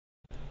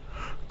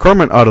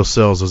Carmen Auto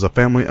Sales is a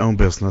family-owned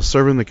business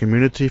serving the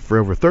community for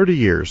over 30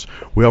 years.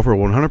 We offer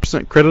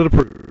 100% credit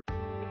approved.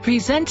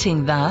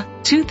 Presenting the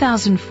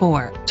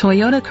 2004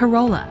 Toyota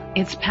Corolla.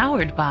 It's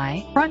powered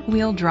by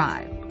front-wheel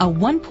drive, a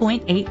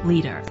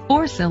 1.8-liter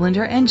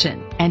four-cylinder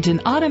engine, and an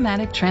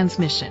automatic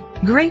transmission.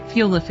 Great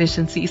fuel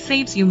efficiency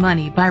saves you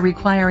money by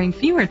requiring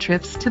fewer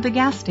trips to the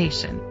gas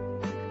station.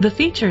 The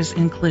features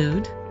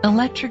include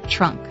electric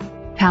trunk,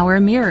 power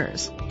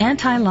mirrors,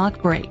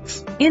 anti-lock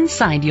brakes.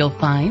 Inside you'll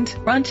find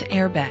front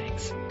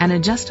airbags, an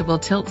adjustable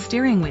tilt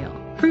steering wheel,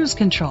 cruise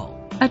control,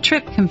 a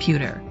trip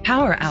computer,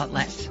 power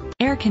outlet,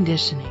 air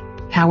conditioning,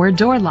 power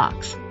door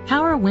locks,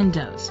 power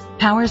windows,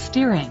 power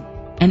steering,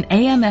 an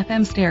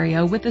AM/FM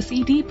stereo with a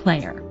CD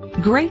player.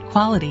 Great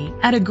quality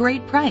at a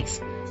great price.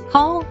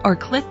 Call or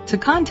click to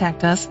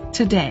contact us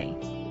today.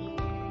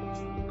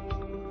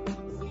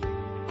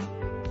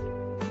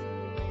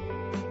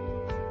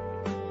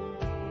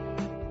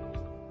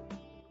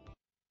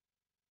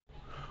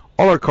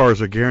 All our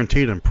cars are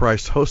guaranteed and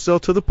priced wholesale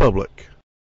to the public.